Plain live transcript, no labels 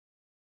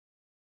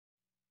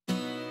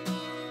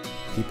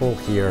People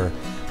here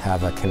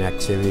have a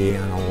connectivity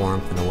and a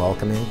warmth and a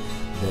welcoming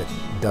that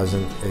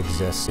doesn't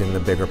exist in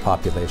the bigger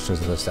populations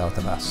of the south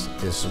of us.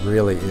 This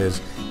really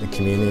is a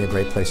community, a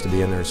great place to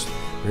be, and there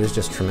is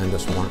just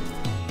tremendous warmth.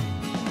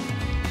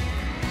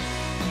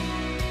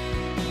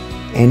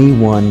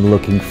 Anyone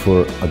looking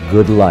for a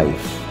good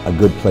life, a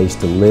good place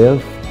to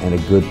live, and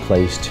a good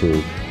place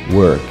to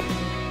work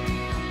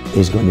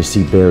is going to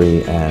see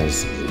Barrie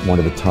as one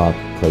of the top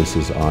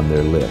places on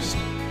their list.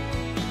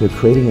 They're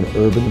creating an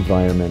urban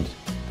environment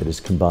that is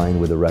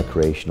combined with a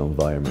recreational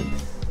environment.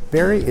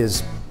 Barrie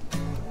is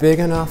big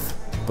enough,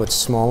 but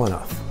small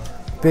enough.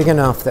 Big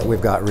enough that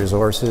we've got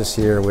resources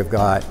here, we've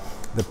got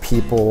the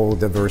people,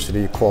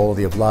 diversity,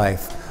 quality of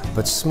life,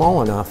 but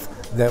small enough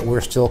that we're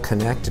still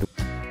connected.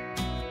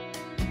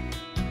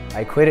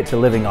 I equate it to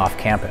living off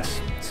campus.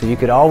 So you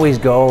could always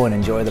go and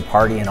enjoy the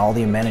party and all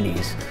the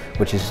amenities,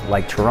 which is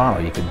like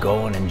Toronto. You could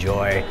go and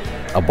enjoy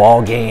a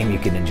ball game, you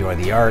could enjoy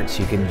the arts,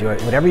 you could enjoy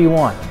whatever you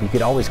want. You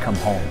could always come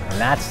home, and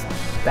that's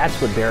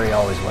what Barrie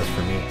always was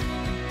for me.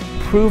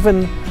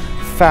 Proven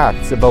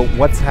facts about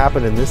what's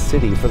happened in this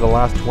city for the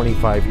last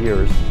 25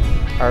 years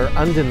are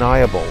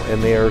undeniable,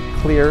 and they are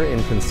clear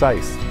and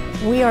concise.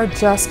 We are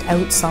just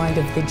outside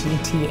of the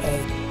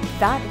GTA.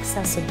 That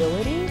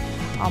accessibility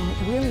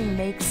really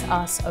makes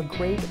us a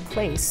great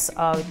place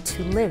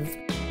to live.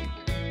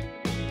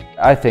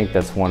 I think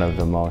that's one of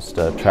the most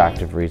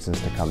attractive reasons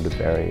to come to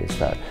Barrie is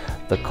that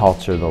the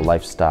culture, the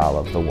lifestyle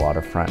of the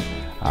waterfront,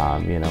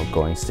 you know,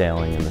 going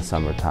sailing in the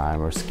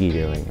summertime or ski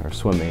doing or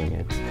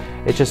swimming,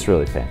 it's just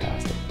really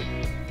fantastic.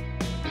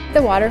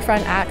 The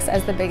waterfront acts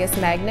as the biggest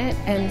magnet,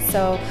 and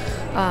so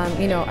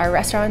you know, our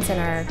restaurants and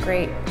our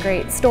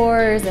great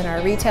stores and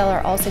our retail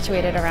are all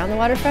situated around the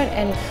waterfront,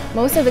 and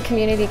most of the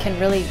community can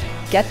really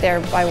get there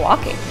by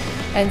walking.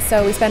 And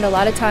so we spend a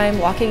lot of time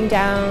walking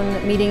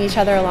down, meeting each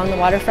other along the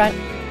waterfront.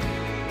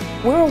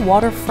 We're a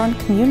waterfront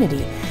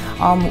community.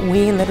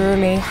 We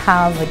literally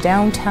have a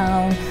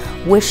downtown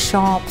with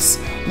shops,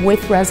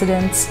 with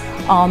residents,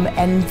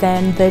 and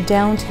then the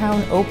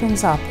downtown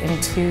opens up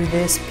into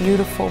this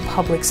beautiful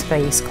public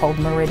space called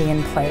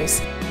Meridian Place.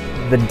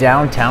 The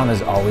downtown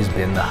has always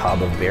been the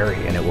hub of Barrie,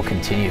 and it will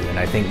continue. And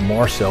I think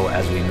more so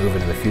as we move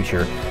into the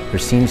future, there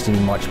seems to be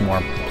much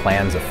more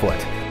plans afoot.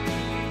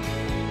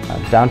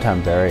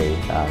 Downtown Barrie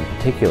in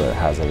particular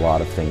has a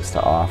lot of things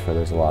to offer.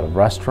 There's a lot of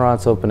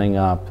restaurants opening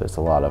up, there's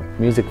a lot of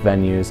music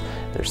venues,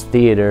 there's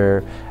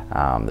theater,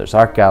 there's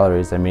art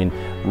galleries. I mean,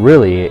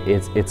 really,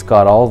 it's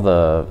got all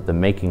the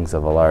makings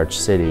of a large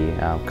city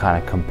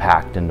kind of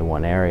compact into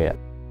one area.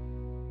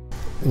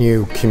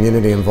 New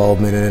community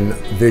involvement in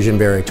Vision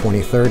Barrie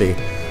 2030.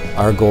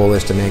 Our goal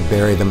is to make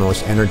Barrie the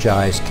most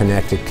energized,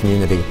 connected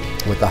community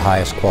with the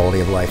highest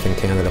quality of life in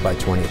Canada by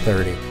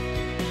 2030.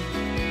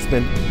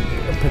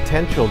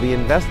 Potential, the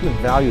investment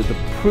value, the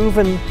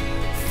proven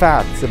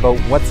facts about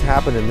what's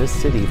happened in this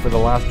city for the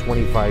last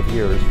 25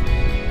 years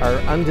are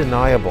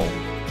undeniable.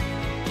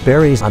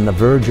 Barrie's on the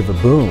verge of a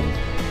boom.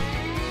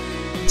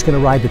 It's going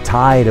to ride the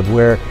tide of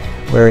where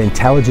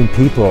intelligent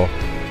people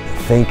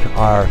think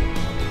are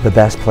the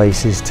best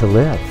places to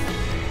live.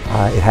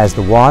 It has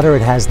the water,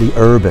 it has the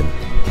urban,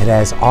 it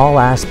has all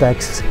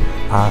aspects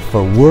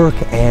for work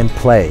and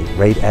play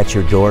right at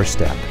your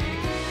doorstep.